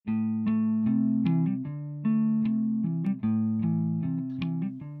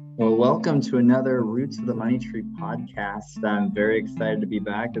Well, welcome to another Roots of the Money Tree podcast. I'm very excited to be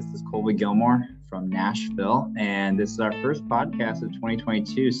back. This is Colby Gilmore from Nashville, and this is our first podcast of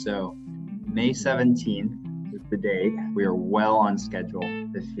 2022. So May 17th is the date. We are well on schedule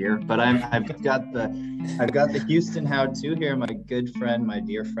this year, but I've got the Houston how-to here. My good friend, my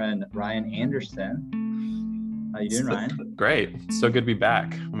dear friend, Ryan Anderson. How you doing, Ryan? Great. So good to be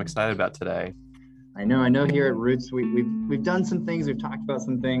back. I'm excited about today. I know here at Roots, we've done some things, we've talked about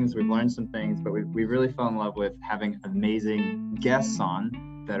some things, we've learned some things, but we really fell in love with having amazing guests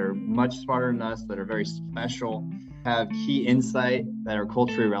on that are much smarter than us, that are very special, have key insight, that are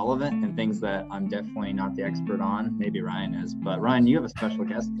culturally relevant, and things that I'm definitely not the expert on. Maybe Ryan is, but Ryan, you have a special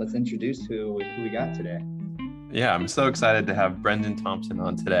guest. Let's introduce who we got today. Yeah, I'm so excited to have Brendan Thompson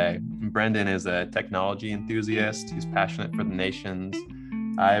on today. Brendan is a technology enthusiast who's passionate for the nations.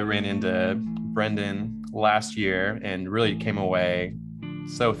 I ran into Brendan last year and really came away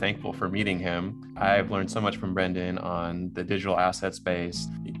so thankful for meeting him. I've learned so much from Brendan on the digital asset space,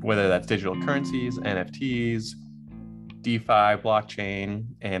 whether that's digital currencies, NFTs, DeFi, blockchain,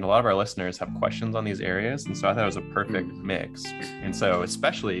 and a lot of our listeners have questions on these areas. And so I thought it was a perfect mix. And so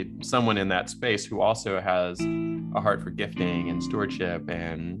especially someone in that space who also has a heart for gifting and stewardship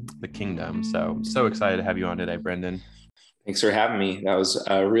and the kingdom. So excited to have you on today, Brendan. Thanks for having me. That was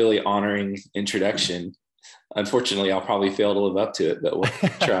a really honoring introduction. Unfortunately, I'll probably fail to live up to it, but we'll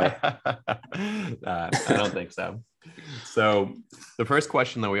try. I don't think so. So the first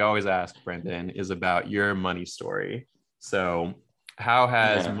question that we always ask, Brendan, is about your money story. So how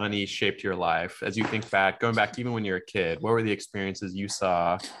has money shaped your life? As you think back, going back even when you're a kid, what were the experiences you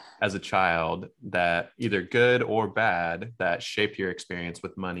saw as a child that either good or bad that shaped your experience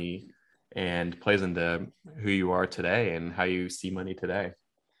with money and plays into who you are today and how you see money today?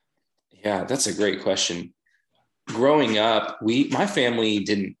 Yeah, that's a great question. Growing up, my family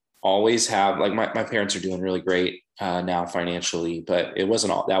didn't always have, like my parents are doing really great now financially, but that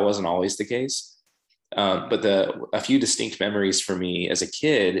wasn't always the case. But a few distinct memories for me as a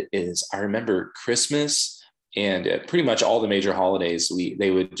kid is I remember Christmas and pretty much all the major holidays,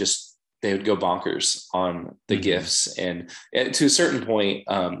 they would go bonkers on the gifts. And to a certain point,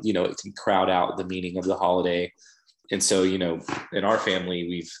 it can crowd out the meaning of the holiday. And so, in our family,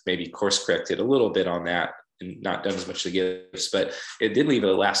 we've maybe course corrected a little bit on that and not done as much of the gifts, but it did leave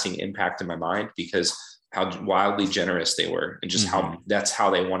a lasting impact in my mind because how wildly generous they were and just that's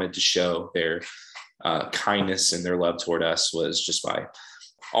how they wanted to show their kindness and their love toward us was just by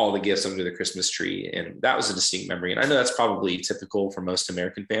all the gifts under the Christmas tree. And that was a distinct memory. And I know that's probably typical for most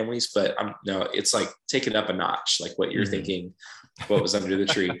American families, but it's like take it up a notch, like what you're thinking, what was under the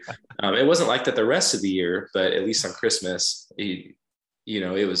tree. It wasn't like that the rest of the year, but at least on Christmas, it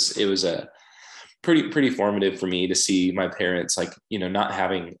was a pretty formative for me to see my parents, not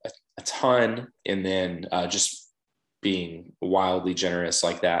having a ton and then just being wildly generous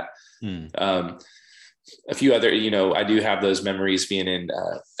like that. A few other, I do have those memories being in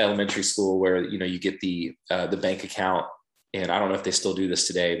elementary school where, you get the bank account, and I don't know if they still do this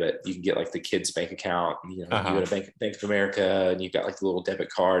today, but you can get like the kids bank account, you go to Bank of America and you've got like the little debit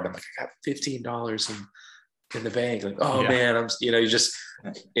card. I'm like, I got $15 in the bank. Like, oh man, and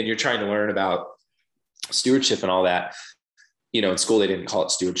you're trying to learn about stewardship and all that. In school, they didn't call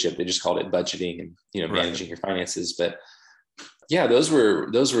it stewardship. They just called it budgeting and, managing your finances. But yeah, those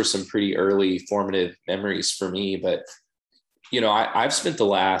were some pretty early formative memories for me. But, I've spent the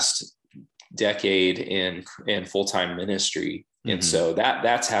last decade in full-time ministry. And so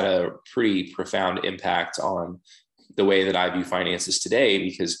that's had a pretty profound impact on the way that I view finances today,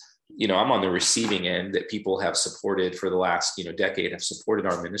 because, I'm on the receiving end that people have supported for the last, decade, have supported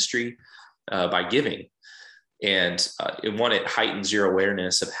our ministry by giving. And it heightens your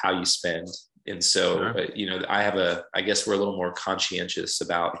awareness of how you spend. And so, I guess we're a little more conscientious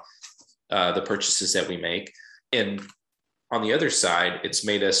about the purchases that we make. And on the other side, it's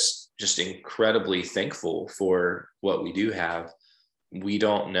made us just incredibly thankful for what we do have. We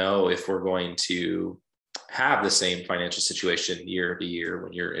don't know if we're going to have the same financial situation year to year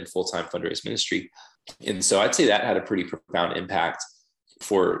when you're in full-time fundraise ministry. And so I'd say that had a pretty profound impact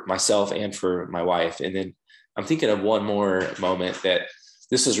for myself and for my wife. And then I'm thinking of one more moment that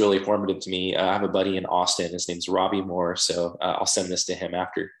this was really formative to me. I have a buddy in Austin. His name's Robbie Moore. So I'll send this to him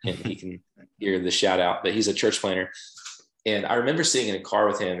after and he can hear the shout out, but he's a church planner. And I remember sitting in a car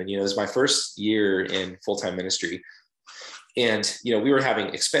with him and, it was my first year in full-time ministry. And, we were having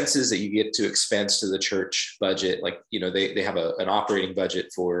expenses that you get to expense to the church budget. Like, they have an operating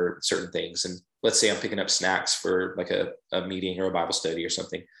budget for certain things. And let's say I'm picking up snacks for like a meeting or a Bible study or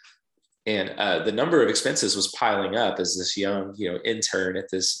something. And the number of expenses was piling up as this young, intern at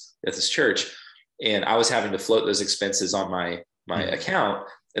this church. And I was having to float those expenses on my account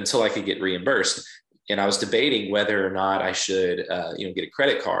until I could get reimbursed. And I was debating whether or not I should, get a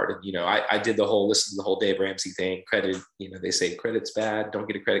credit card. And, I did listen to the whole Dave Ramsey thing. Credit, they say credit's bad, don't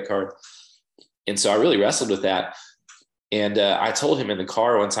get a credit card. And so I really wrestled with that. And I told him in the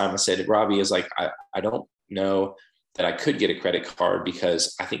car one time, I said, Robbie, is like, I don't know that I could get a credit card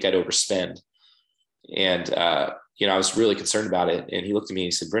because I think I'd overspend. And, I was really concerned about it. And he looked at me and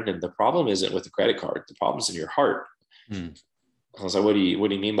he said, Brendan, the problem isn't with the credit card. The problem's in your heart. I was like, what do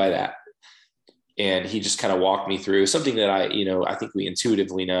you mean by that? And he just kind of walked me through something that I think we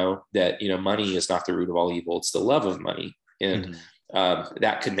intuitively know that, money is not the root of all evil. It's the love of money. And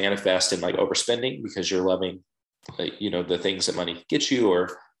that could manifest in like overspending because you're loving, the things that money gets you,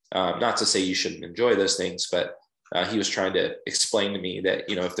 or not to say you shouldn't enjoy those things, but he was trying to explain to me that,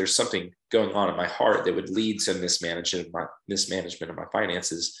 if there's something going on in my heart that would lead to mismanagement of my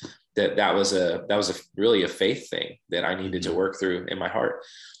finances, that was really a faith thing that I needed to work through in my heart.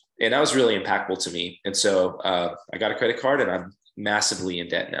 And that was really impactful to me. And so I got a credit card and I'm massively in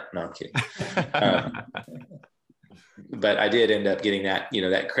debt now. No, I'm kidding. But I did end up getting that,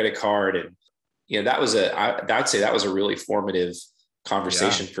 that credit card. And, I'd say that was a really formative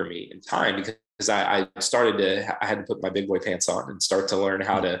conversation for me in time, because I had to put my big boy pants on and start to learn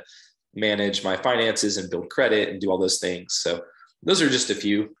how to manage my finances and build credit and do all those things. So those are just a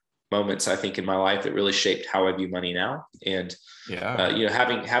few moments, I think, in my life that really shaped how I view money now. And,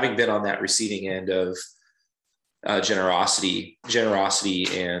 having been on that receiving end of generosity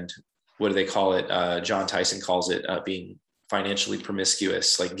and what do they call it? John Tyson calls it being financially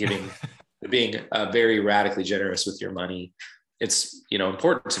promiscuous, like being very radically generous with your money. It's,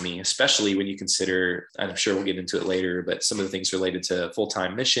 important to me, especially when you consider, and I'm sure we'll get into it later, but some of the things related to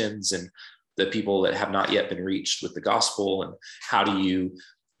full-time missions and the people that have not yet been reached with the gospel, and how do you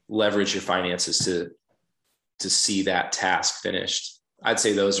leverage your finances to see that task finished. I'd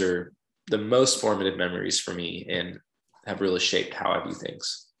say those are the most formative memories for me and have really shaped how I view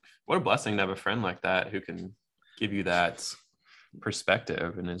things. What a blessing to have a friend like that who can give you that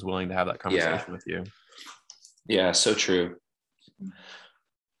perspective and is willing to have that conversation with you. Yeah, so true.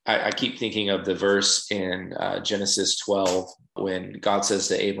 I keep thinking of the verse in Genesis 12 when God says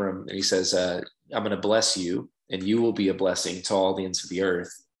to Abram, and he says, I'm going to bless you and you will be a blessing to all the ends of the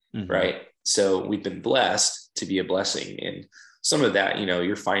earth. Right. So we've been blessed to be a blessing. And some of that,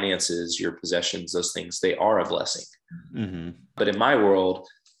 your finances, your possessions, those things, they are a blessing. But in my world,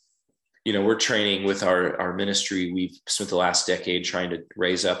 we're training with our ministry. We've spent the last decade trying to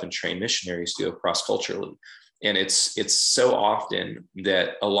raise up and train missionaries to go cross-culturally. And it's so often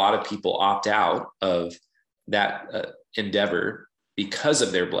that a lot of people opt out of that endeavor because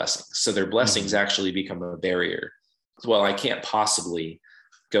of their blessings. So their blessings actually become a barrier. Well, I can't possibly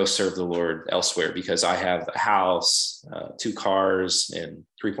go serve the Lord elsewhere because I have a house, 2 cars, and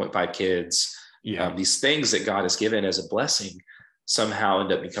 3.5 kids. These things that God has given as a blessing somehow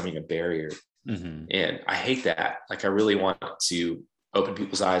end up becoming a barrier. And I hate that. Like, I really want to open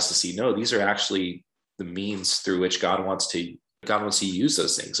people's eyes to see, no, these are actually the means through which God wants to use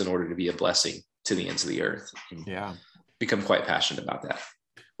those things in order to be a blessing to the ends of the earth. Become quite passionate about that.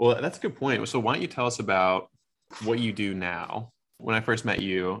 Well, that's a good point. So why don't you tell us about what you do now? When I first met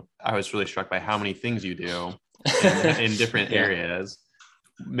you, I was really struck by how many things you do in different areas.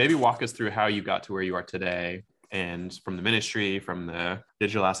 Maybe walk us through how you got to where you are today, and from the ministry, from the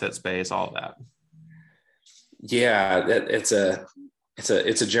digital asset space, all of that. Yeah, it's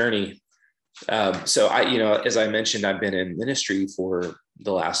a journey. So as I mentioned, I've been in ministry for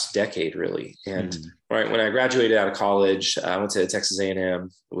the last decade, really. And when I graduated out of college, I went to Texas A&M,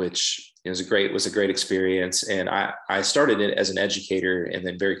 which was a great experience. And I started it as an educator and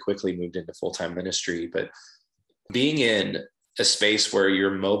then very quickly moved into full-time ministry. But being in a space where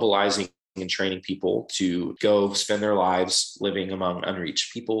you're mobilizing and training people to go spend their lives living among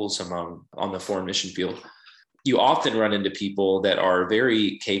unreached peoples, on the foreign mission field, you often run into people that are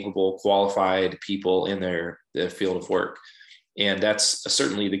very capable, qualified people in their field of work. And that's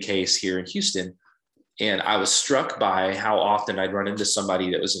certainly the case here in Houston. And I was struck by how often I'd run into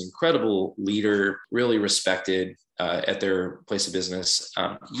somebody that was an incredible leader, really respected at their place of business,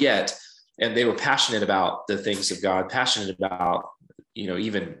 and they were passionate about the things of God, passionate about,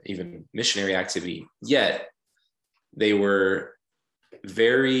 even missionary activity, yet they were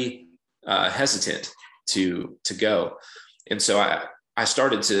very hesitant to go. And so I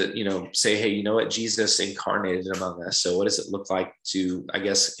started to, say, hey, you know what? Jesus incarnated among us. So what does it look like to, I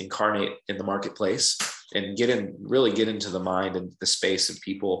guess, incarnate in the marketplace and get into the mind and the space of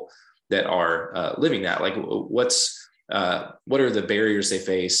people that are living that. Like what are the barriers they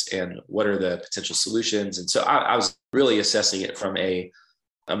face and what are the potential solutions? And so I was really assessing it from a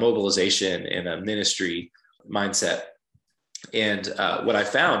mobilization and a ministry mindset. And what I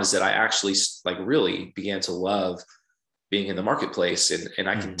found is that I actually like really began to love being in the marketplace. And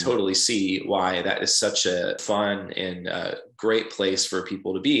I can totally see why that is such a fun and great place for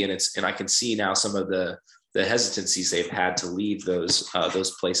people to be. And I can see now some of the hesitancies they've had to leave those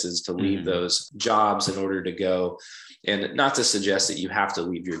places, to leave those jobs in order to go. And not to suggest that you have to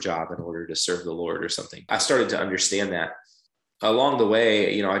leave your job in order to serve the Lord or something. I started to understand that. Along the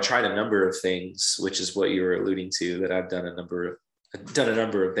way, I tried a number of things, which is what you were alluding to, that I've done a number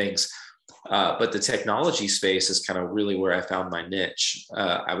of things. But the technology space is kind of really where I found my niche.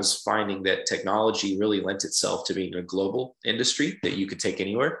 I was finding that technology really lent itself to being a global industry that you could take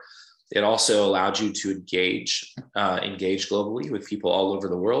anywhere. It also allowed you to engage globally with people all over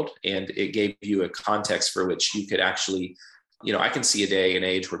the world. And it gave you a context for which you could actually, I can see a day and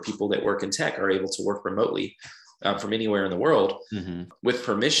age where people that work in tech are able to work remotely from anywhere in the world with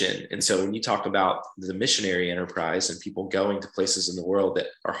permission. And so when you talk about the missionary enterprise and people going to places in the world that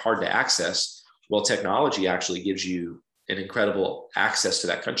are hard to access, well, technology actually gives you an incredible access to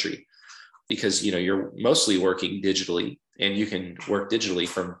that country because, you're mostly working digitally and you can work digitally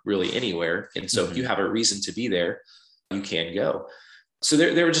from really anywhere. And so if you have a reason to be there, you can go. So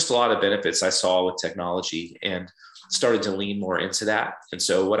there were just a lot of benefits I saw with technology and started to lean more into that. And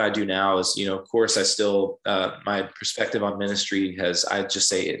so what I do now is, of course, I still, my perspective on ministry I just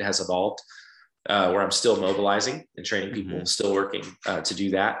say it has evolved, where I'm still mobilizing and training people, still working to do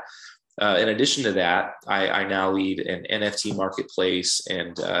that. In addition to that, I now lead an NFT marketplace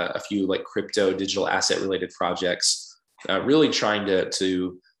and a few like crypto digital asset related projects, really trying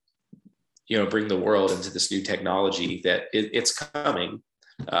to bring the world into this new technology that it's coming.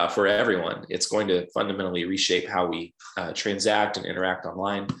 For everyone, it's going to fundamentally reshape how we transact and interact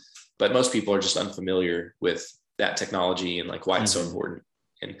online. But most people are just unfamiliar with that technology and like why it's so important.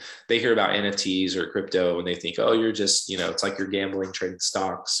 And they hear about NFTs or crypto and they think, oh, you're just, it's like you're gambling, trading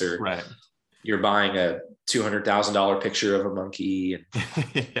stocks, or you're buying a $200,000 picture of a monkey.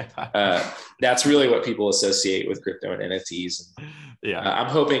 And that's really what people associate with crypto and NFTs. And, I'm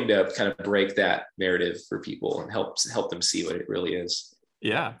hoping to kind of break that narrative for people and help them see what it really is.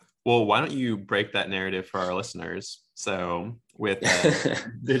 Yeah. Well, why don't you break that narrative for our listeners? So with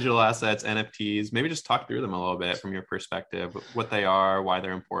digital assets, NFTs, maybe just talk through them a little bit from your perspective, what they are, why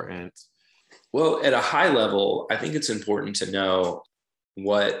they're important. Well, at a high level, I think it's important to know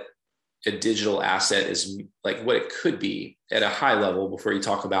what a digital asset is, like what it could be at a high level before you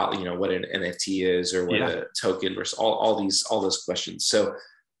talk about, what an NFT is or what a token versus all those questions. So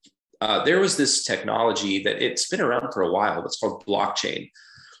there was this technology that it's been around for a while. It's called blockchain.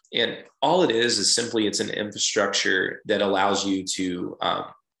 And all it is simply it's an infrastructure that allows you to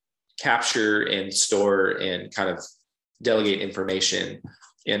capture and store and kind of delegate information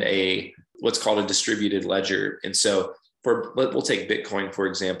in what's called a distributed ledger. And so we'll take Bitcoin, for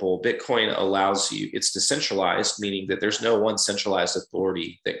example. Bitcoin allows you, it's decentralized, meaning that there's no one centralized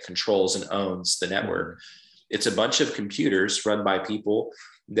authority that controls and owns the network. It's a bunch of computers run by people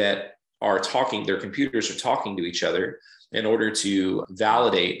that are talking, their computers are talking to each other in order to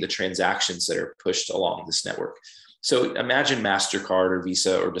validate the transactions that are pushed along this network. So imagine MasterCard or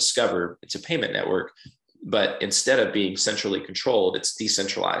Visa or Discover, it's a payment network, but instead of being centrally controlled, it's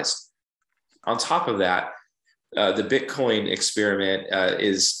decentralized. On top of that, the Bitcoin experiment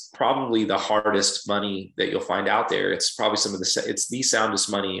is probably the hardest money that you'll find out there. It's probably it's the soundest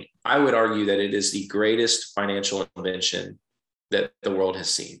money. I would argue that it is the greatest financial invention that the world has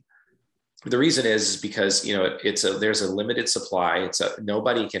seen. The reason is because, there's a limited supply.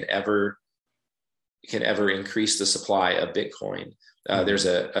 Nobody can ever increase the supply of Bitcoin. There's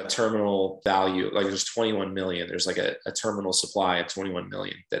a terminal value, like there's 21 million. There's like a terminal supply of 21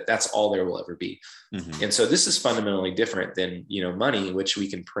 million. That's all there will ever be. And so this is fundamentally different than, money, which we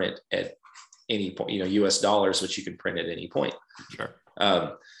can print at any point, US dollars, which you can print at any point. Sure.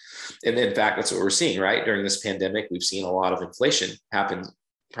 And in fact, that's what we're seeing, right? During this pandemic, we've seen a lot of inflation happen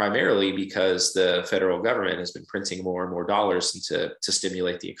primarily because the federal government has been printing more and more dollars to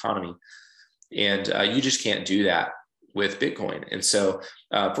stimulate the economy. And you just can't do that with Bitcoin. And so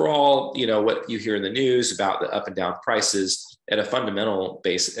for all, what you hear in the news about the up and down prices, at a fundamental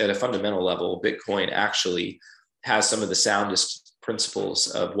level, Bitcoin actually has some of the soundest principles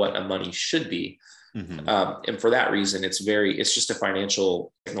of what a money should be. And for that reason, it's just a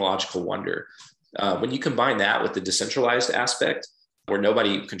financial technological wonder. When you combine that with the decentralized aspect, where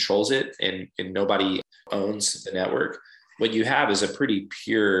nobody controls it and nobody owns the network, what you have is a pretty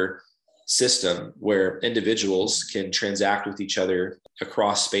pure system where individuals can transact with each other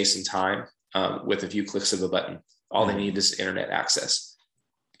across space and time with a few clicks of a button. All they need is internet access.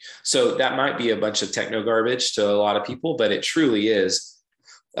 So that might be a bunch of techno garbage to a lot of people, but it truly is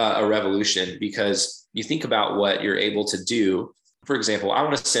a revolution, because you think about what you're able to do. For example, I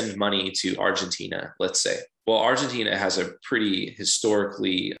want to send money to Argentina, let's say. Well, Argentina has a pretty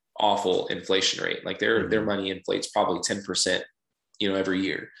historically awful inflation rate. Like their money inflates probably 10%, every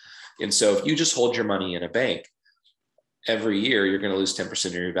year. And so if you just hold your money in a bank, every year you're going to lose 10%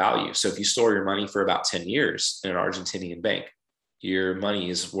 of your value. So if you store your money for about 10 years in an Argentinian bank, your money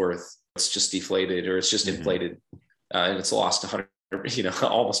is worth, it's just deflated, or it's just inflated, and it's lost 100,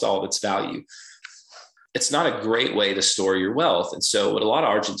 almost all of its value. It's not a great way to store your wealth. And so what a lot of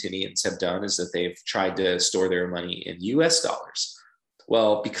Argentinians have done is that they've tried to store their money in US dollars.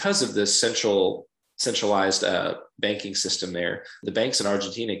 Well, because of this centralized banking system there, the banks in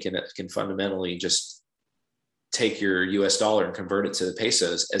Argentina can fundamentally just take your US dollar and convert it to the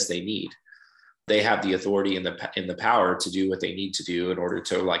pesos as they need. They have the authority and the power to do what they need to do in order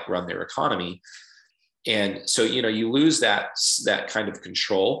to run their economy. And so, you lose that kind of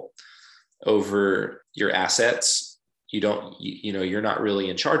control over your assets. You're not really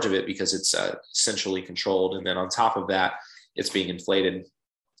in charge of it because it's centrally controlled. And then on top of that, it's being inflated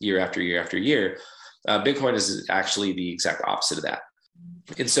year after year after year. Bitcoin is actually the exact opposite of that.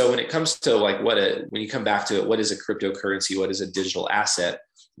 And so when it comes to when you come back to it, what is a cryptocurrency? What is a digital asset?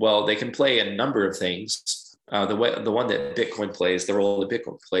 Well, they can play a number of things. The one that Bitcoin plays, the role that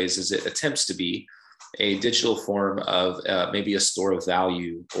Bitcoin plays, is it attempts to be a digital form of maybe a store of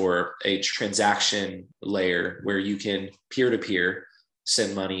value or a transaction layer where you can peer-to-peer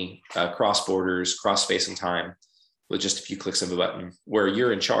send money cross borders, cross space and time with just a few clicks of a button, where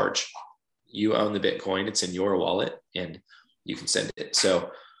you're in charge. You own the Bitcoin, it's in your wallet, and you can send it.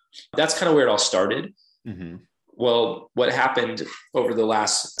 So that's kind of where it all started. Mm-hmm. Well, what happened over the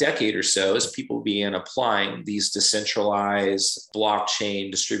last decade or so is people began applying these decentralized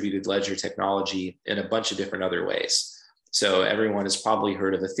blockchain distributed ledger technology in a bunch of different other ways. So everyone has probably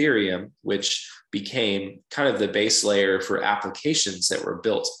heard of Ethereum, which became kind of the base layer for applications that were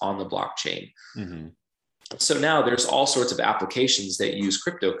built on the blockchain. Mm-hmm. So now there's all sorts of applications that use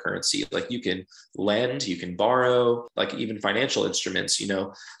cryptocurrency. Like you can lend, you can borrow, like even financial instruments.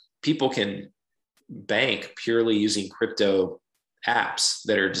 People can bank purely using crypto apps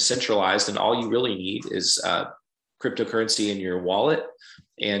that are decentralized, and all you really need is cryptocurrency in your wallet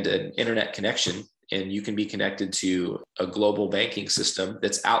and an internet connection, and you can be connected to a global banking system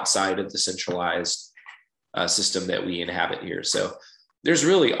that's outside of the centralized system that we inhabit here. So there's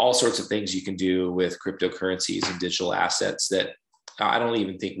really all sorts of things you can do with cryptocurrencies and digital assets that I don't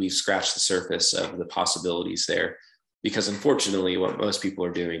even think we've scratched the surface of the possibilities there. Because unfortunately, what most people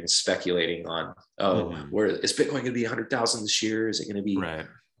are doing is speculating on, where is Bitcoin going to be 100,000 this year? Is it going to be going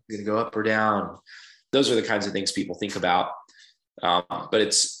to go up or down? Those are the kinds of things people think about. But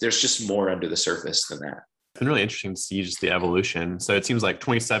there's just more under the surface than that. It's been really interesting to see just the evolution. So it seems like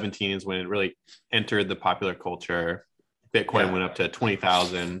 2017 is when it really entered the popular culture. Bitcoin went up to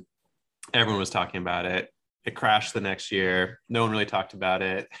 20,000. Everyone was talking about it. It crashed the next year. No one really talked about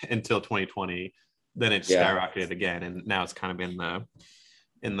it until 2020. Then it skyrocketed again, and now it's kind of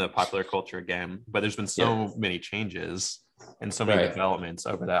in the popular culture again. But there's been so many changes and so many developments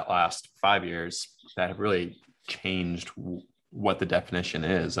over that last 5 years that have really changed what the definition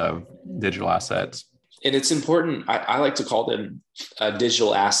is of digital assets. And it's important. I like to call them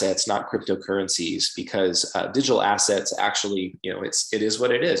digital assets, not cryptocurrencies, because digital assets actually, it is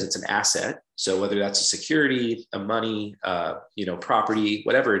what it is. It's an asset. So whether that's a security, a money, property,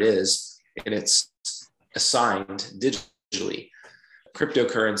 whatever it is, and it's assigned digitally.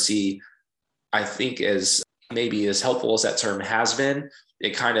 Cryptocurrency, I think, is maybe as helpful as that term has been,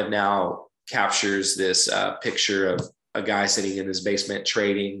 it kind of now captures this picture of a guy sitting in his basement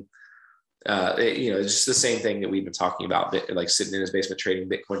trading. It's just the same thing that we've been talking about, like sitting in his basement trading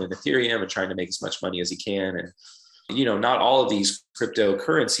Bitcoin and Ethereum and trying to make as much money as he can. And, not all of these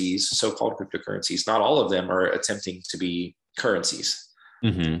cryptocurrencies, so-called cryptocurrencies, not all of them are attempting to be currencies.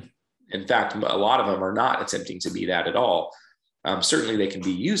 Mm-hmm. In fact, a lot of them are not attempting to be that at all. Certainly they can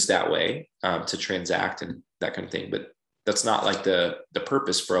be used that way to transact and that kind of thing, but that's not like the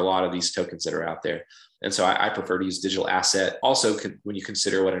purpose for a lot of these tokens that are out there. And so I prefer to use digital asset. Also, when you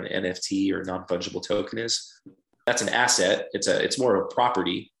consider what an NFT or non-fungible token is, that's an asset. It's more of a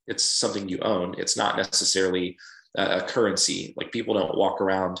property. It's something you own. It's not necessarily a currency. Like people don't walk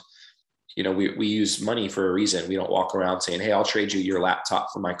around. We use money for a reason. We don't walk around saying, hey, I'll trade you your laptop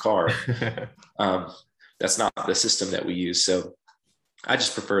for my car. That's not the system that we use. So I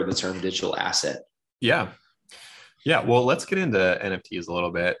just prefer the term digital asset. Yeah. Yeah. Well, let's get into NFTs a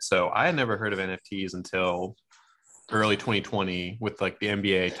little bit. So I had never heard of NFTs until early 2020 with like the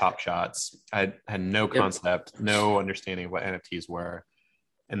NBA Top Shots. I had no concept, no understanding of what NFTs were.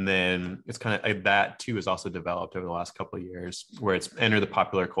 And then it's kind of that too is also developed over the last couple of years where it's entered the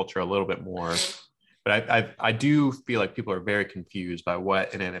popular culture a little bit more. But I do feel like people are very confused by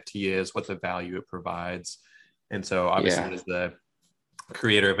what an NFT is, what the value it provides. And so obviously as the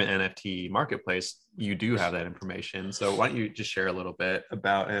creator of an NFT marketplace, you do have that information. So why don't you just share a little bit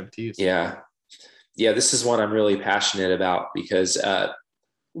about NFTs? Yeah, this is one I'm really passionate about because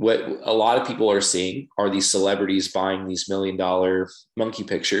what a lot of people are seeing are these celebrities buying these $1 million monkey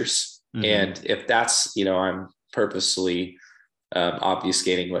pictures. Mm-hmm. And if that's, I'm purposely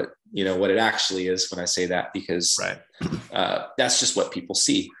obfuscating what it actually is when I say that, because that's just what people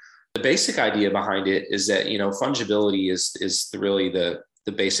see. The basic idea behind it is that, fungibility is really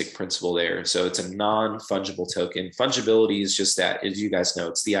the basic principle there. So it's a non-fungible token. Fungibility is just that, as you guys know,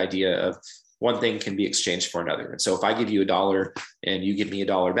 it's the idea of one thing can be exchanged for another. And so if I give you $1 and you give me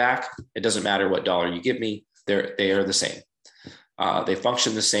 $1 back, it doesn't matter what dollar you give me, they are the same. They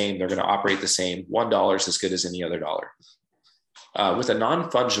function the same. They're going to operate the same. $1 is as good as any other dollar. With a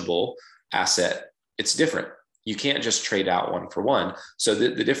non-fungible asset, it's different. You can't just trade out one for one. So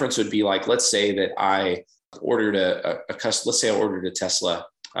the difference would be like, let's say that I ordered let's say I ordered a Tesla.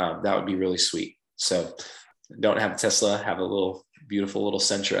 That would be really sweet. So don't have a Tesla, have a beautiful little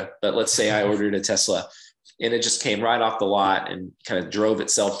Sentra. But let's say I ordered a Tesla and it just came right off the lot and kind of drove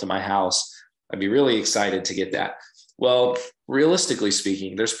itself to my house. I'd be really excited to get that. Well, realistically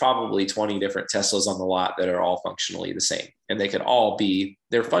speaking, there's probably 20 different Teslas on the lot that are all functionally the same. And they could all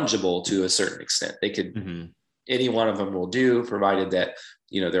they're fungible to a certain extent. They could, any one of them will do, provided that,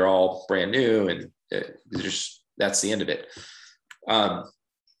 they're all brand new and that's the end of it.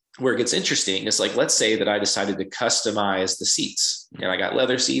 Where it gets interesting is like, let's say that I decided to customize the seats and I got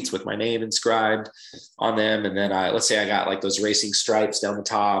leather seats with my name inscribed on them. And then let's say I got like those racing stripes down the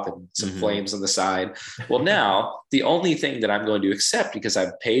top and some flames on the side. Well, now the only thing that I'm going to accept because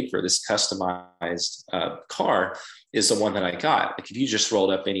I've paid for this customized car is the one that I got. Like if you just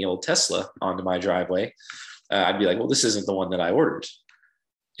rolled up any old Tesla onto my driveway, I'd be like, well, this isn't the one that I ordered.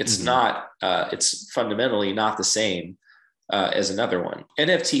 It's not, it's fundamentally not the same as another one.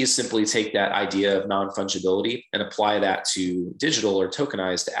 NFTs simply take that idea of non-fungibility and apply that to digital or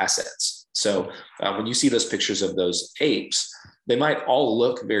tokenized assets. So when you see those pictures of those apes, they might all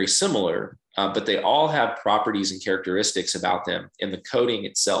look very similar, but they all have properties and characteristics about them in the coding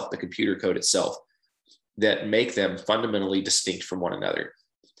itself, the computer code itself, that make them fundamentally distinct from one another.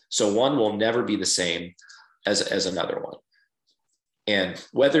 So one will never be the same as another one. And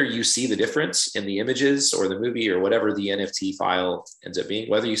whether you see the difference in the images or the movie or whatever the NFT file ends up being,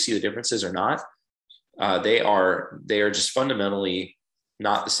 whether you see the differences or not, they are just fundamentally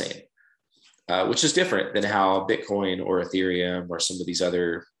not the same, which is different than how Bitcoin or Ethereum or some of these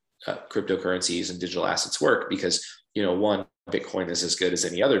other cryptocurrencies and digital assets work, because one Bitcoin is as good as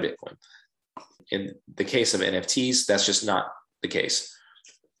any other Bitcoin. In the case of NFTs, that's just not the case.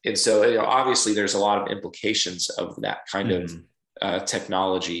 And so obviously there's a lot of implications of that kind of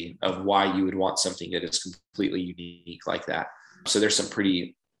technology of why you would want something that is completely unique like that. So there's some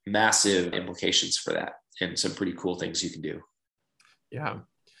pretty massive implications for that and some pretty cool things you can do. Yeah.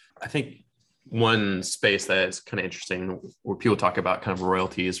 I think one space that is kind of interesting where people talk about kind of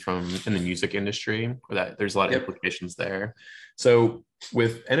royalties in the music industry, or that there's a lot of implications there. So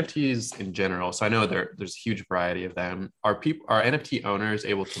with NFTs in general, so I know there's a huge variety of them. Are NFT owners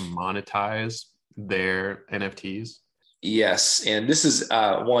able to monetize their NFTs? Yes. And this is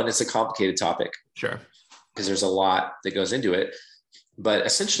it's a complicated topic. Sure. Because there's a lot that goes into it. But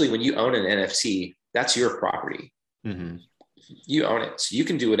essentially, when you own an NFT, that's your property. Mm-hmm. You own it. So you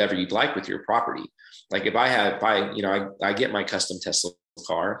can do whatever you'd like with your property. Like if I get my custom Tesla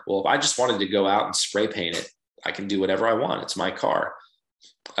car. Well, if I just wanted to go out and spray paint it, I can do whatever I want. It's my car.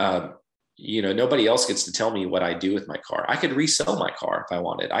 Nobody else gets to tell me what I do with my car. I could resell my car if I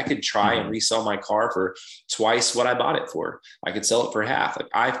wanted. I could try and resell my car for twice what I bought it for. I could sell it for half. Like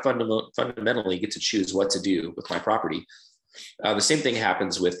I fundamentally get to choose what to do with my property. The same thing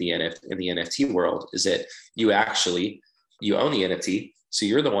happens with in the NFT world, is that you own the NFT. So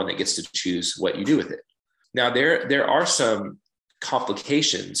you're the one that gets to choose what you do with it. Now there are some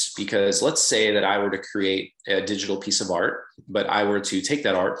complications, because let's say that I were to create a digital piece of art, but I were to take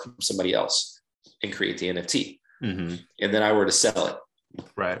that art from somebody else and create the NFT, and then I were to sell it.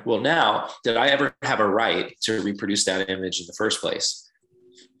 Right. Well, now, did I ever have a right to reproduce that image in the first place?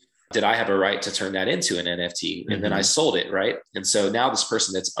 did I have a right to turn that into an NFT? And then I sold it, right? And so now this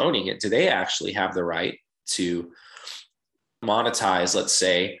person that's owning it, do they actually have the right to monetize, let's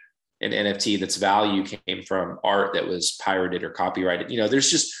say, an NFT that's value came from art that was pirated or copyrighted?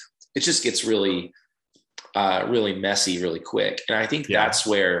 It just gets really, really messy really quick. And I think that's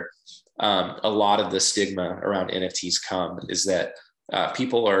where a lot of the stigma around NFTs come, is that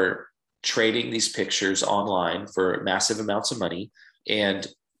people are trading these pictures online for massive amounts of money. And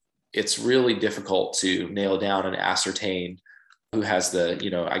it's really difficult to nail down and ascertain who has the,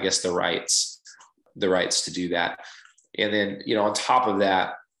 I guess the rights to do that. And then, on top of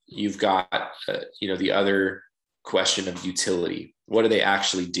that, you've got, the other question of utility. What do they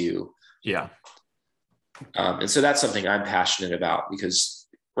actually do? Yeah. And so that's something I'm passionate about, because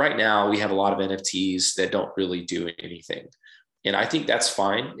right now we have a lot of NFTs that don't really do anything. And I think that's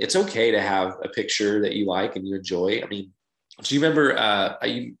fine. It's okay to have a picture that you like and you enjoy. I mean, do you remember,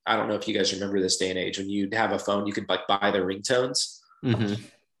 I don't know if you guys remember this day and age, when you'd have a phone, you could like buy the ringtones.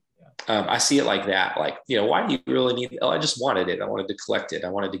 I see it like that. Like, why do you really need, I just wanted it. I wanted to collect it. I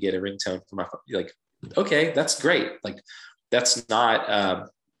wanted to get a ringtone for my phone. Like, okay, that's great. Like, that's not,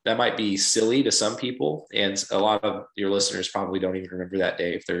 that might be silly to some people. And a lot of your listeners probably don't even remember that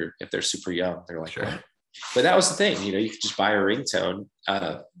day. If they're super young, they're like, sure. What? But that was the thing, you could just buy a ringtone.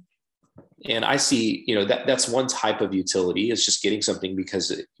 And I see, that's one type of utility, is just getting something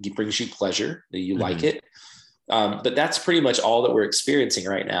because it brings you pleasure, that you like it. But that's pretty much all that we're experiencing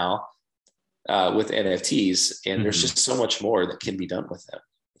right now with NFTs. And there's just so much more that can be done with them.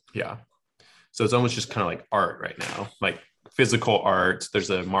 Yeah. So it's almost just kind of like art right now, like physical art. There's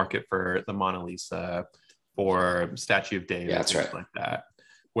a market for the Mona Lisa, for Statue of David, that's things right. like that,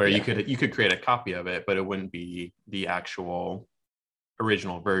 where you could create a copy of it, but it wouldn't be the actual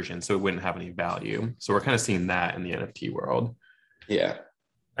original version, so it wouldn't have any value. So we're kind of seeing that in the NFT world. Yeah.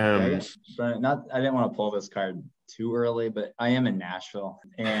 I didn't want to pull this card too early, but I am in Nashville,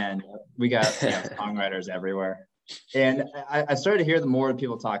 and we got songwriters everywhere. And I started to hear the more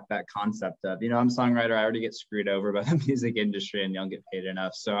people talk that concept of, I'm a songwriter, I already get screwed over by the music industry and don't get paid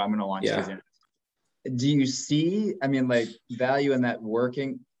enough, so I'm going to launch these in. Do you see, like, value in that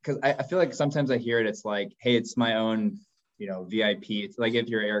working? Because I feel like sometimes I hear it, it's like, hey, it's my own, VIP. It's like if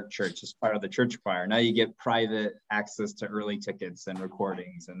you're Eric Church, it's part of the church choir. Now you get private access to early tickets and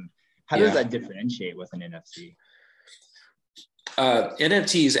recordings. And how does that differentiate with an NFT?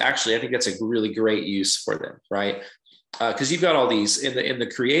 NFTs, actually, I think that's a really great use for them, right? Because you've got all these in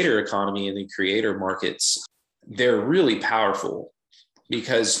the creator economy and the creator markets, they're really powerful,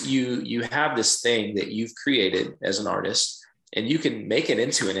 because you have this thing that you've created as an artist, and you can make it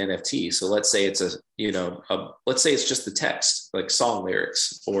into an NFT. So let's say it's let's say it's just the text, like song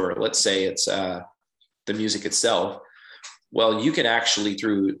lyrics, or let's say it's the music itself. Well, you can actually,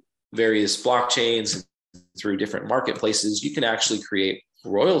 through various blockchains, through different marketplaces, you can actually create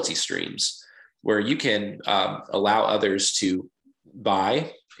royalty streams where you can allow others to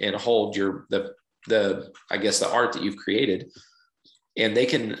buy and hold the art that you've created, and they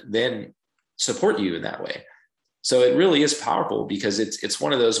can then support you in that way. So it really is powerful, because it's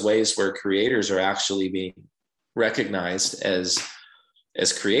one of those ways where creators are actually being recognized as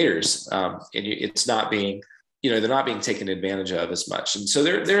creators, and it's not being, they're not being taken advantage of as much. And so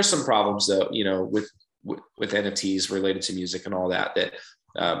there are some problems, though, with NFTs related to music and all that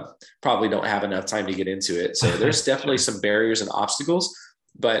probably don't have enough time to get into it. So there's definitely some barriers and obstacles,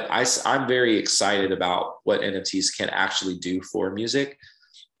 but I'm very excited about what NFTs can actually do for music.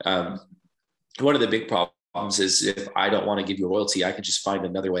 One of the big problems is, if I don't want to give you a royalty, I can just find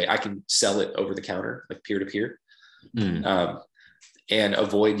another way. I can sell it over the counter, like peer to peer, and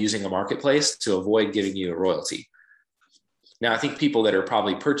avoid using a marketplace to avoid giving you a royalty. Now, I think people that are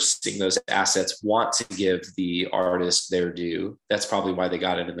probably purchasing those assets want to give the artist their due. That's probably why they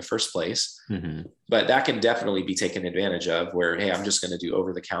got it in the first place. But that can definitely be taken advantage of, where, hey, I'm just going to do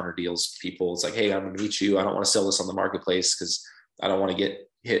over the counter deals. People, it's like, hey, I'm going to meet you. I don't want to sell this on the marketplace because I don't want to get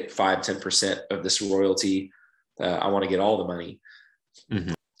hit 5-10% of this royalty. I want to get all the money.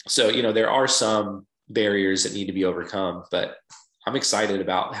 So, there are some barriers that need to be overcome, but I'm excited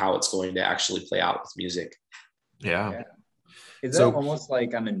about how it's going to actually play out with music. Yeah. Is that almost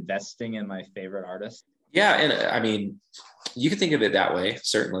like I'm investing in my favorite artist? Yeah. And I mean, you can think of it that way,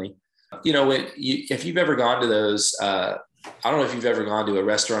 certainly. If you've ever gone to those, I don't know if you've ever gone to a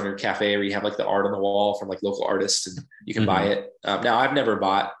restaurant or cafe where you have like the art on the wall from like local artists and you can buy it. Now, I've never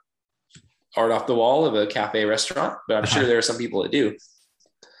bought art off the wall of a cafe restaurant, but I'm sure there are some people that do.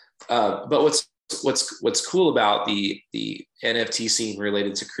 But what's cool about the NFT scene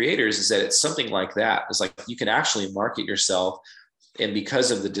related to creators is that it's something like that. It's like you can actually market yourself And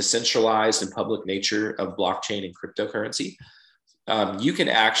because of the decentralized and public nature of blockchain and cryptocurrency, you can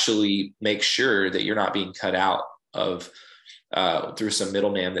actually make sure that you're not being cut out of through some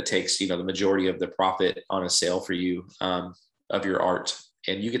middleman that takes, the majority of the profit on a sale for you of your art.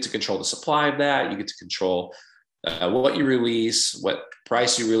 And you get to control the supply of that. You get to control what you release, what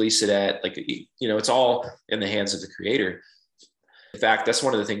price you release it at. Like, it's all in the hands of the creator. In fact, that's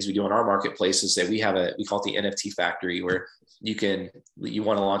one of the things we do in our marketplace is that we call it the NFT factory, where you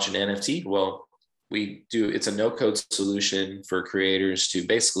want to launch an NFT. Well, it's a no-code solution for creators to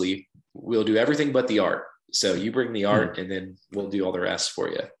basically, we'll do everything but the art. So you bring the art and then we'll do all the rest for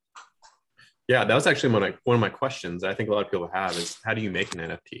you. Yeah, that was actually one of my questions I think a lot of people have is, how do you make an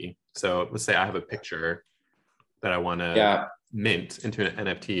NFT? So let's say I have a picture that I want to mint into an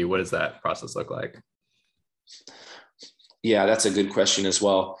NFT. What does that process look like? Yeah, that's a good question as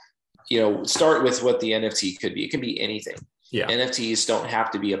well. Start with what the NFT could be. It can be anything. Yeah. NFTs don't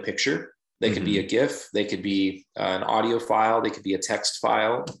have to be a picture. They could be a GIF. They could be an audio file. They could be a text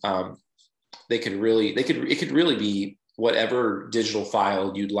file. It could really be whatever digital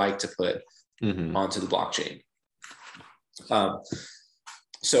file you'd like to put onto the blockchain.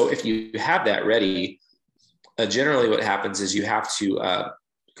 So if you have that ready, generally what happens is you have to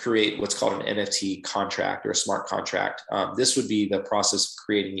create what's called an NFT contract or a smart contract. This would be the process of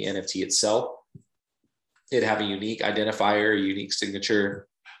creating the NFT itself. It'd have a unique identifier, a unique signature,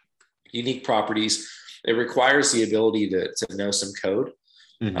 unique properties. It requires the ability to know some code.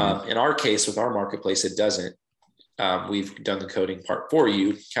 In our case, with our marketplace, it doesn't. We've done the coding part for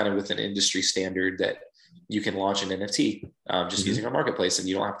you, kind of with an industry standard that you can launch an NFT just using our marketplace, and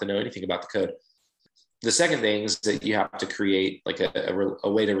you don't have to know anything about the code. The second thing is that you have to create like a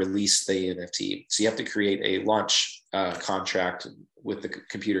way to release the NFT. So you have to create a launch contract with the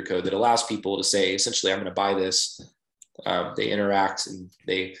computer code that allows people to say, essentially, I'm going to buy this. They interact and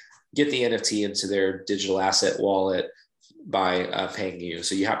they get the NFT into their digital asset wallet by paying you.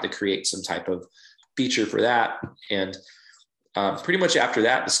 So you have to create some type of feature for that. And pretty much after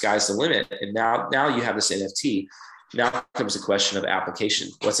that, the sky's the limit. And now you have this NFT. Now comes the question of application.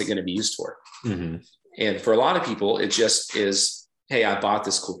 What's it going to be used for? And for a lot of people, it just is, hey, I bought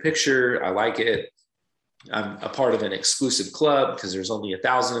this cool picture. I like it. I'm a part of an exclusive club because there's only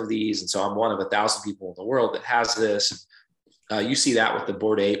 1,000 of these. And so I'm one of 1,000 people in the world that has this. You see that with the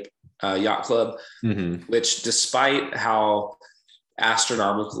Bored Ape Yacht Club, which despite how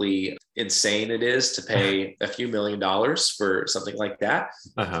astronomically insane it is to pay a few $1 million for something like that,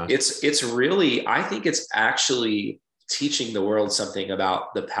 it's really, I think it's actually teaching the world something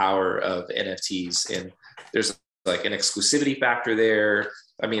about the power of NFTs. And there's like an exclusivity factor there.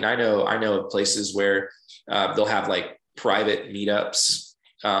 I mean, I know of places where they'll have like private meetups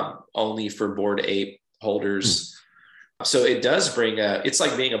only for Bored Ape holders. So it does bring it's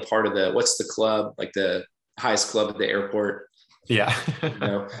like being a part of what's the club, like the highest club at the airport. Yeah.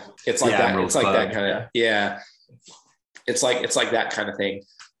 It's like that. It's like club. That kind of, It's like that kind of thing,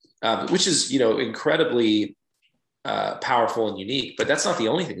 which is, incredibly powerful and unique, but that's not the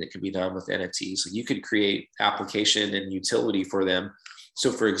only thing that can be done with NFTs. So you could create application and utility for them.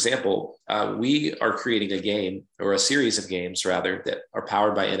 So for example, we are creating a game or a series of games rather that are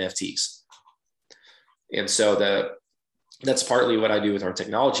powered by NFTs. And so that's partly what I do with our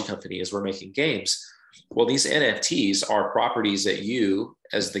technology company is we're making games. Well, these NFTs are properties that you,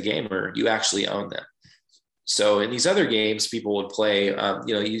 as the gamer, you actually own them. So in these other games, people would play,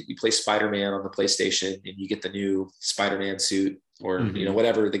 you play Spider-Man on the PlayStation and you get the new Spider-Man suit or,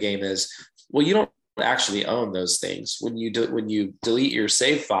 whatever the game is. Well, you don't actually own those things. When you delete your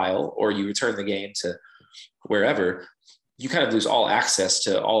save file or you return the game to wherever, you kind of lose all access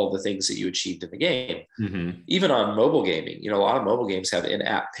to all of the things that you achieved in the game. Even on mobile gaming, a lot of mobile games have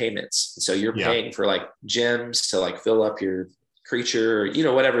in-app payments. So you're paying for like gems to like fill up your creature,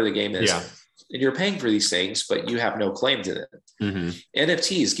 whatever the game is. And you're paying for these things, but you have no claim to them.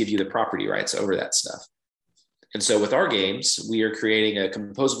 NFTs give you the property rights over that stuff. And so with our games, we are creating a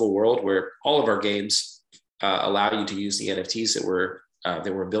composable world where all of our games allow you to use the NFTs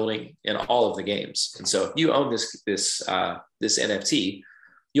that we're building in all of the games. And so if you own this NFT,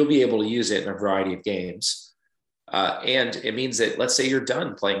 you'll be able to use it in a variety of games. And it means that, let's say you're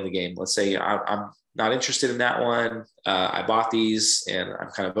done playing the game. Let's say I'm not interested in that one. I bought these and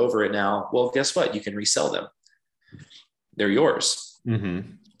I'm kind of over it now. Well, guess what? You can resell them. They're yours.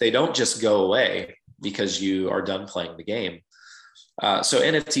 They don't just go away because you are done playing the game. So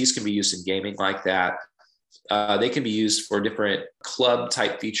NFTs can be used in gaming like that. They can be used for different club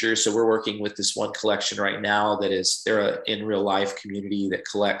type features. So we're working with this one collection right now they're in real life community that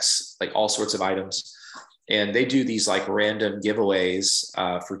collects like all sorts of items. and they do these like random giveaways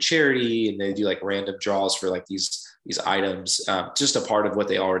for charity, and they do like random draws for like these items, just a part of what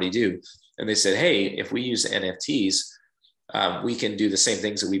they already do. And they said, hey, if we use NFTs, we can do the same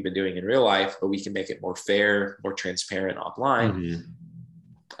things that we've been doing in real life, but we can make it more fair, more transparent online.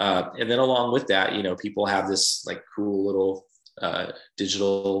 Mm-hmm. And then along with that, you know, people have this like cool little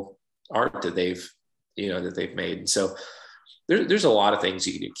digital art that they've made. And so there's a lot of things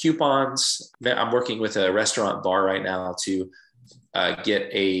you can do. Coupons. I'm working with a restaurant bar right now to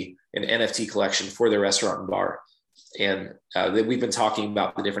get an NFT collection for their restaurant and bar. And we've been talking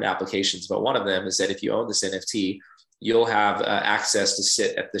about the different applications, but one of them is that if you own this NFT, you'll have access to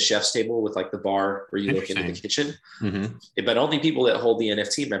sit at the chef's table with like the bar where you look into the kitchen. Mm-hmm. But only people that hold the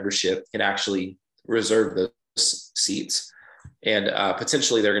NFT membership can actually reserve those seats. And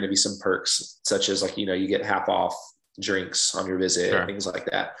potentially there are going to be some perks, such as like, you know, you get half off drinks on your visit, sure, things like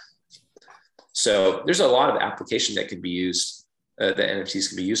that. So there's a lot of application that can be used, that NFTs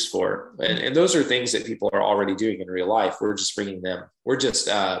can be used for. And those are things that people are already doing in real life. We're just making them,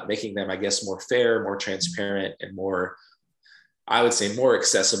 I guess, more fair, more transparent, and more, I would say, more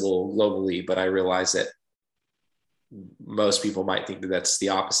accessible globally. But I realize that most people might think that that's the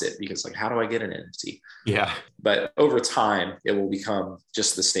opposite, because like, how do I get an NFT? Yeah. But over time, it will become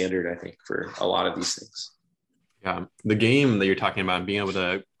just the standard, I think, for a lot of these things. Yeah. The game that you're talking about, being able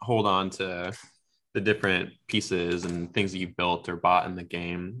to hold on to the different pieces and things that you've built or bought in the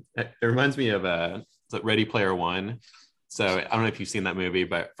game, it reminds me of Ready Player One. So I don't know if you've seen that movie,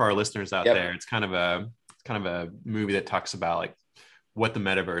 but for our listeners out there, it's kind of a movie that talks about like what the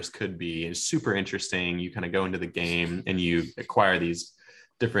metaverse could be. It's super interesting. You kind of go into the game and you acquire these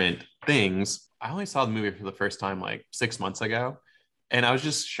different things. I only saw the movie for the first time like 6 months ago, and I was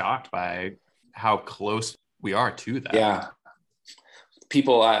just shocked by how close we are to that. Yeah.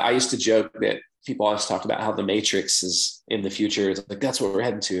 People, I used to joke that people always talk about how the Matrix is in the future. It's like, that's what we're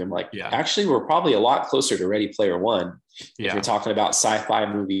heading to. I'm like, actually, we're probably a lot closer to Ready Player One. Yeah. If you're talking about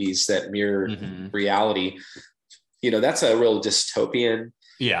sci-fi movies that mirror reality, you know, that's a real dystopian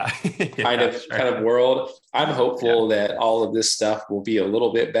kind of world. I'm hopeful that all of this stuff will be a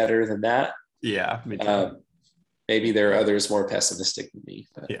little bit better than that. Yeah. Me too. Maybe there are others more pessimistic than me.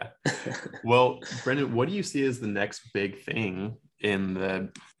 But. Yeah. Well, Brendan, what do you see as the next big thing in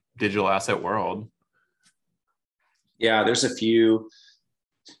the digital asset world? Yeah, there's a few.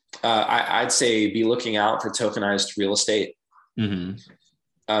 I'd say be looking out for tokenized real estate. Mm-hmm.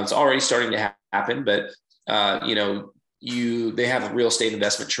 It's already starting to happen, but you know, they have real estate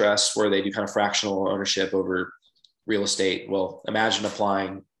investment trusts where they do kind of fractional ownership over real estate. Well, imagine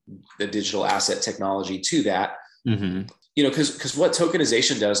applying the digital asset technology to that. Mm-hmm. You know, because what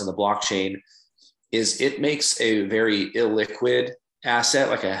tokenization does in the blockchain is it makes a very illiquid asset,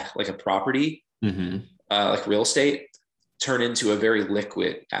 like a property, like real estate, turn into a very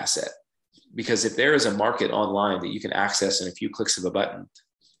liquid asset. Because if there is a market online that you can access in a few clicks of a button,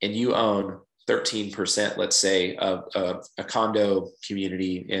 and you own 13%, let's say, of a condo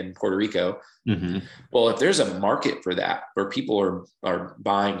community in Puerto Rico, well, if there's a market for that, where people are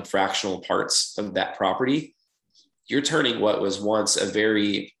buying fractional parts of that property, you're turning what was once a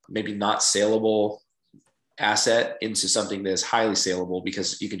very maybe not saleable asset into something that is highly saleable,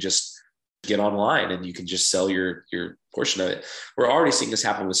 because you can just get online and you can just sell your portion of it. We're already seeing this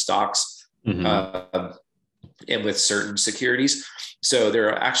happen with stocks and with certain securities. So there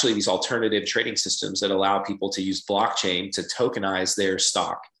are actually these alternative trading systems that allow people to use blockchain to tokenize their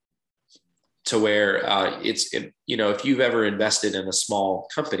stock, to where you know, if you've ever invested in a small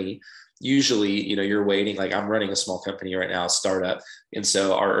company, usually, you know, you're waiting, like I'm running a small company right now, a startup. And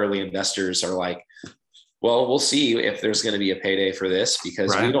so our early investors are like, well, we'll see if there's going to be a payday for this,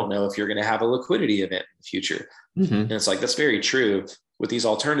 because we don't know if you're going to have a liquidity event in the future. And it's like, that's very true. With these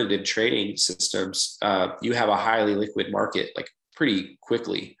alternative trading systems, you have a highly liquid market, like pretty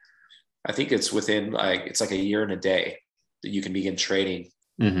quickly. I think it's within it's like a year and a day that you can begin trading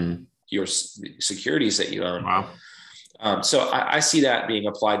your securities that you own. Wow. So I see that being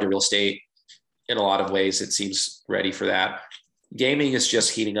applied to real estate in a lot of ways. It seems ready for that. Gaming is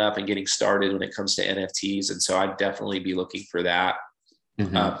just heating up and getting started when it comes to NFTs. And so I'd definitely be looking for that.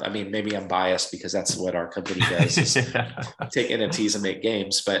 I mean, maybe I'm biased because that's what our company does, is take NFTs and make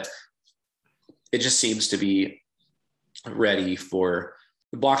games, but it just seems to be ready for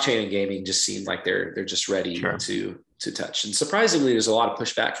the blockchain, and gaming just seem like they're just ready to touch. And surprisingly, there's a lot of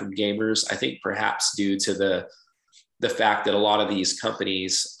pushback from gamers, I think perhaps due to the fact that a lot of these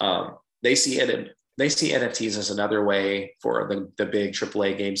companies, they see NFTs as another way for the big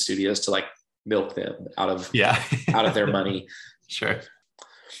AAA game studios to like milk them out of their money. Sure.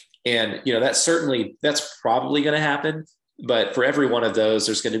 And, that's probably going to happen. But for every one of those,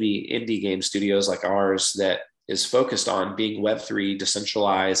 there's going to be indie game studios like ours that is focused on being Web3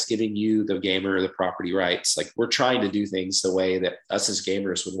 decentralized, giving you, the gamer, the property rights. Like, we're trying to do things the way that us as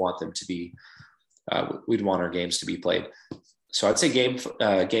gamers would want them to be. We'd want our games to be played. So I'd say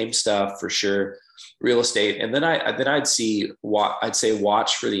game stuff for sure, real estate, and then I'd say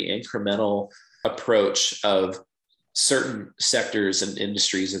watch for the incremental approach of certain sectors and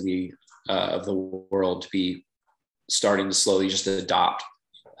industries of the world to be starting to slowly just adopt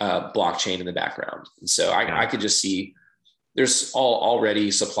blockchain in the background. And so I could just see there's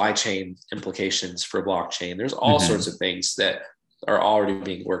already supply chain implications for blockchain. There's all sorts of things that are already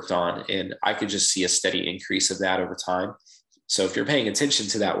being worked on. And I could just see a steady increase of that over time. So if you're paying attention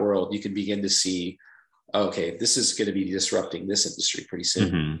to that world, you can begin to see, okay, this is going to be disrupting this industry pretty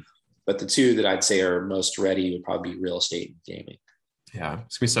soon. But the two that I'd say are most ready would probably be real estate and gaming. Yeah,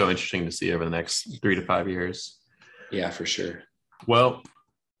 it's going to be so interesting to see over the next 3 to 5 years. Yeah, for sure. Well,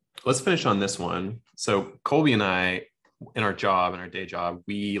 let's finish on this one. So Colby and I, in our day job,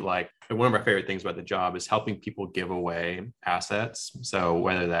 one of our favorite things about the job is helping people give away assets. So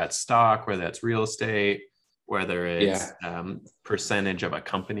whether that's stock, whether that's real estate, whether it's percentage of a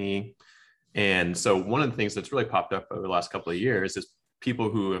company. And so one of the things that's really popped up over the last couple of years is people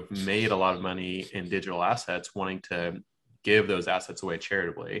who have made a lot of money in digital assets wanting to give those assets away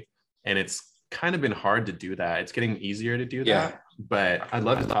charitably. And it's kind of been hard to do that. It's getting easier to do that, but I'd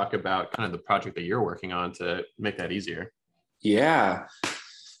love to talk about kind of the project that you're working on to make that easier. Yeah.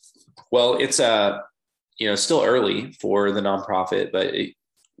 Well, it's still early for the nonprofit, but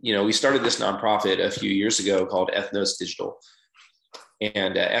we started this nonprofit a few years ago called Ethnos Digital.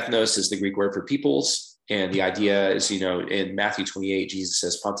 And ethnos is the Greek word for peoples. And the idea is, in Matthew 28, Jesus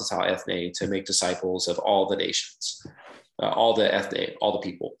says, "Panta ta ethne," to make disciples of all the nations, all the ethne, all the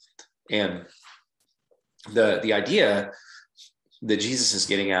people. And the idea that Jesus is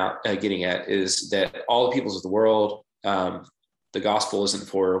getting at is that all the peoples of the world, the gospel isn't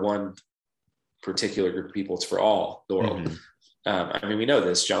for one particular group of people; it's for all the world. We know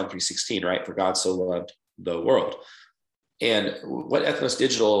this, John 3:16, right? For God so loved the world. And what Ethnos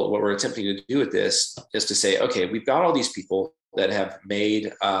Digital, what we're attempting to do with this is to say, okay, we've got all these people that have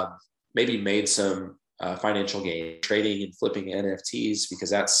made some financial gain trading and flipping NFTs, because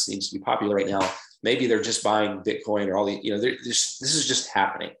that seems to be popular right now. Maybe they're just buying Bitcoin or all the, this is just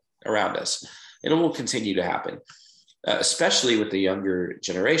happening around us, and it will continue to happen, especially with the younger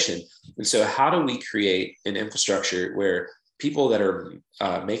generation. And so how do we create an infrastructure where people that are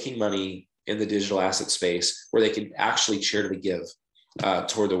making money in the digital asset space, where they can actually charitably give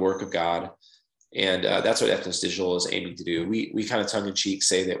toward the work of God? And that's what Ethnos Digital is aiming to do. We kind of tongue in cheek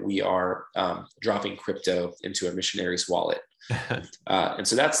say that we are dropping crypto into a missionary's wallet. And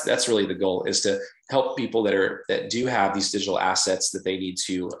so that's really the goal, is to help people that do have these digital assets that they need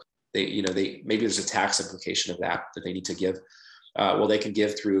to, maybe there's a tax implication of that they need to give. Well, they can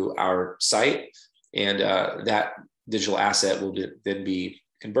give through our site, and that digital asset will then be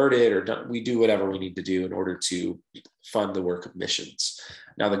converted, or we do whatever we need to do in order to fund the work of missions.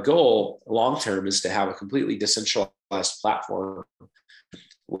 Now, the goal long-term is to have a completely decentralized platform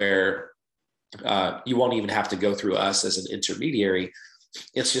where you won't even have to go through us as an intermediary.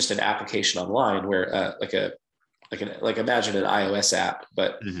 It's just an application online where like imagine an iOS app,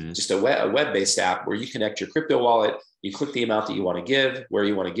 but just a web-based app where you connect your crypto wallet, you click the amount that you want to give, where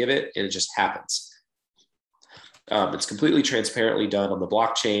you want to give it, and it just happens. It's completely transparently done on the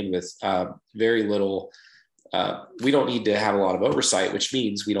blockchain with very little. We don't need to have a lot of oversight, which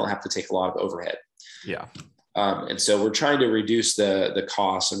means we don't have to take a lot of overhead. Yeah. And so we're trying to reduce the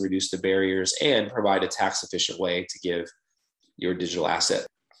costs and reduce the barriers and provide a tax efficient way to give your digital asset.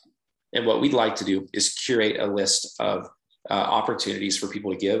 And what we'd like to do is curate a list of opportunities for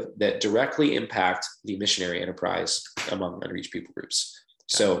people to give that directly impact the missionary enterprise among unreached people groups.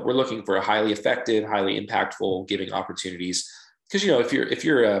 So we're looking for a highly effective, highly impactful giving opportunities, because if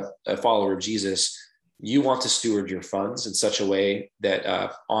you're a follower of Jesus, you want to steward your funds in such a way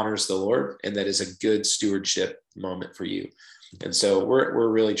that honors the Lord and that is a good stewardship moment for you. And so we're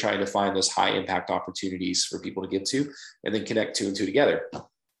really trying to find those high impact opportunities for people to give to, and then connect two and two together.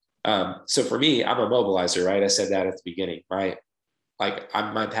 So for me, I'm a mobilizer, right? I said that at the beginning, right? Like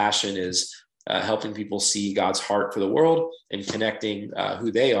my passion is helping people see God's heart for the world and connecting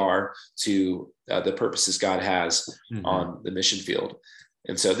who they are to the purposes God has on the mission field.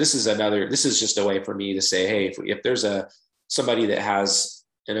 And so this is just a way for me to say, hey, if there's somebody that has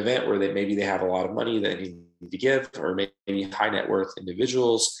an event where maybe they have a lot of money that they need to give, or maybe high net worth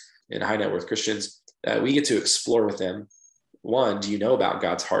individuals and high net worth Christians, we get to explore with them one, do you know about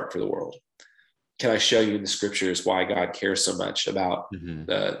God's heart for the world? Can I show you in the scriptures why God cares so much about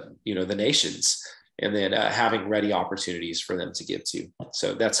the nations, and then having ready opportunities for them to give to.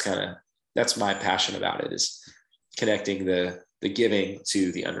 So that's my passion about it, is connecting the giving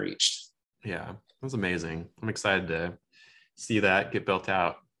to the unreached. Yeah, that's amazing. I'm excited to see that get built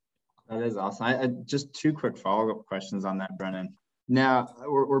out. That is awesome. I just 2 quick follow-up questions on that, Brendan. Now,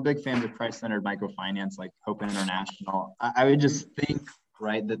 we're big fans of Christ-centered microfinance, like Hope International. I would just think,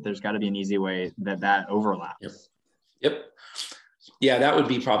 right, that there's got to be an easy way that overlaps. Yep. Yeah, that would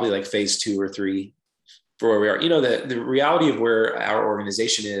be probably like phase 2 or 3 for where we are. The reality of where our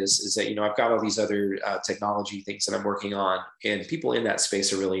organization is that, I've got all these other technology things that I'm working on, and people in that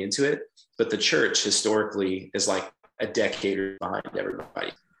space are really into it. But the church historically is like a decade behind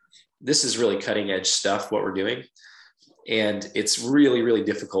everybody. This is really cutting edge stuff, what we're doing. And it's really, really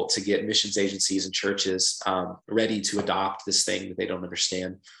difficult to get missions agencies and churches ready to adopt this thing that they don't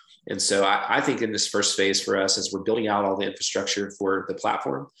understand. And so I think in this first phase for us, as we're building out all the infrastructure for the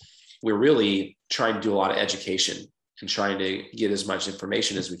platform, we're really trying to do a lot of education and trying to get as much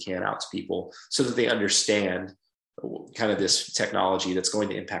information as we can out to people so that they understand kind of this technology that's going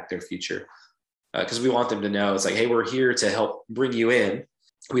to impact their future. Because we want them to know it's like, hey, we're here to help bring you in.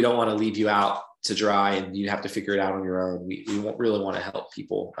 We don't want to leave you out to dry and you have to figure it out on your own. We really want to help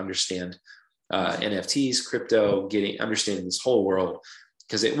people understand NFTs, crypto, understanding this whole world,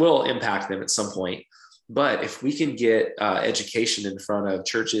 because it will impact them at some point. But if we can get education in front of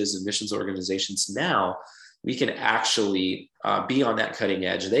churches and missions organizations now, we can actually be on that cutting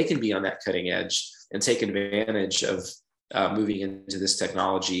edge. They can be on that cutting edge and take advantage of moving into this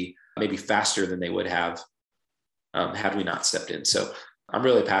technology maybe faster than they would have had we not stepped in. So I'm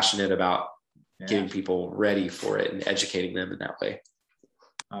really passionate about getting people ready for it and educating them in that way.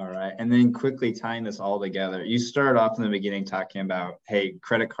 All right. And then quickly tying this all together, you started off in the beginning talking about, hey,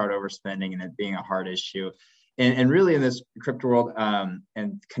 credit card overspending and it being a hard issue. And really in this crypto world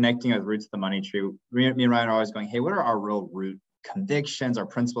and connecting with roots of the money tree, me and Ryan are always going, hey, what are our real root convictions, our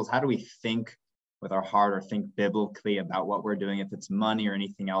principles? How do we think with our heart or think biblically about what we're doing, if it's money or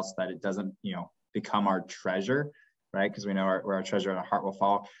anything else, that it doesn't, become our treasure, right? Because we know where our treasure and our heart will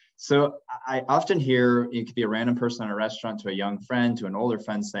follow. So I often hear, it could be a random person in a restaurant to a young friend, to an older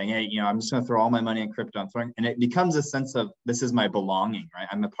friend saying, hey, I'm just going to throw all my money in crypto. And it becomes a sense of, this is my belonging, right?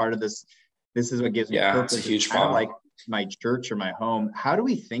 I'm a part of this. This is what gives me purpose. It's a huge problem. Like my church or my home. How do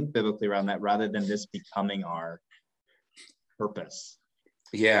we think biblically around that rather than this becoming our purpose?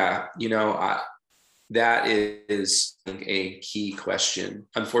 Yeah, that is a key question.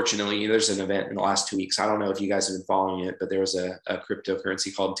 Unfortunately, there's an event in the last 2 weeks. I don't know if you guys have been following it, but there was a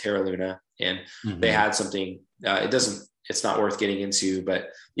cryptocurrency called Terra Luna, and they had something. It's not worth getting into,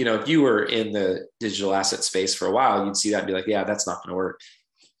 but if you were in the digital asset space for a while, you'd see that and be like, yeah, that's not going to work,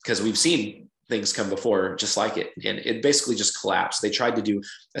 because we've seen things come before just like it, and it basically just collapsed. They tried to do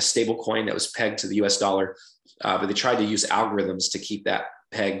a stable coin that was pegged to the US dollar, but they tried to use algorithms to keep that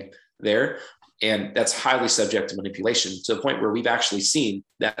pegged there. And that's highly subject to manipulation, to the point where we've actually seen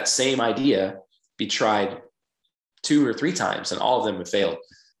that same idea be tried 2 or 3 times, and all of them have failed.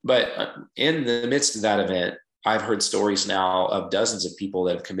 But in the midst of that event, I've heard stories now of dozens of people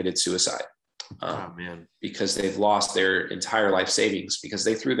that have committed suicide because they've lost their entire life savings because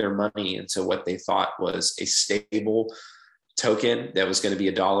they threw their money into what they thought was a stable token that was going to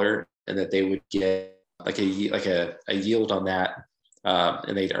be $1, and that they would get like a yield on that.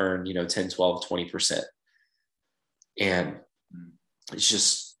 And they'd earn, 10, 12, 20%. And it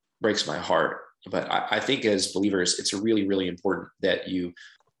just breaks my heart. But I think as believers, it's really, really important that you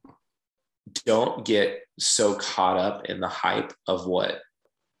don't get so caught up in the hype of what,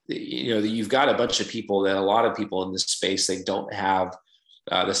 you've got a bunch of people, that a lot of people in this space, they don't have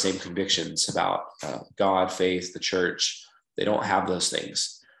the same convictions about God, faith, the church. They don't have those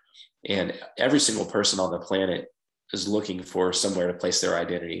things. And every single person on the planet is looking for somewhere to place their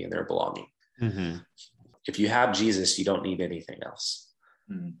identity and their belonging. Mm-hmm. If you have Jesus, you don't need anything else.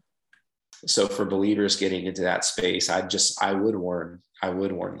 Mm-hmm. So for believers getting into that space, I would warn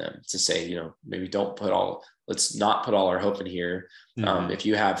them to say, maybe let's not put all our hope in here. Mm-hmm. If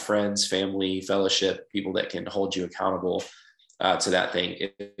you have friends, family, fellowship, people that can hold you accountable to that thing,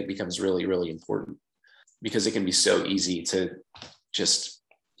 it becomes really, really important, because it can be so easy to just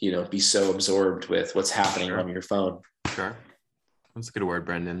be so absorbed with what's happening on your phone. Sure. That's a good word,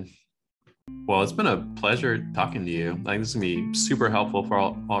 Brendan. Well, it's been a pleasure talking to you. I think this is going to be super helpful for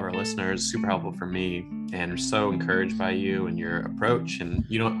all of our listeners, super helpful for me. And we're so encouraged by you and your approach. And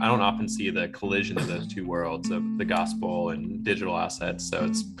I don't often see the collision of those two worlds of the gospel and digital assets. So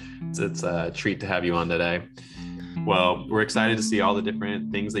it's a treat to have you on today. Well, we're excited to see all the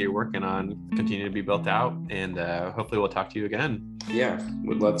different things that you're working on continue to be built out, and hopefully we'll talk to you again. Yeah,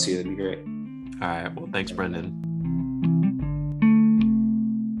 would love to. That'd be great. All right. Well, thanks, Brendan.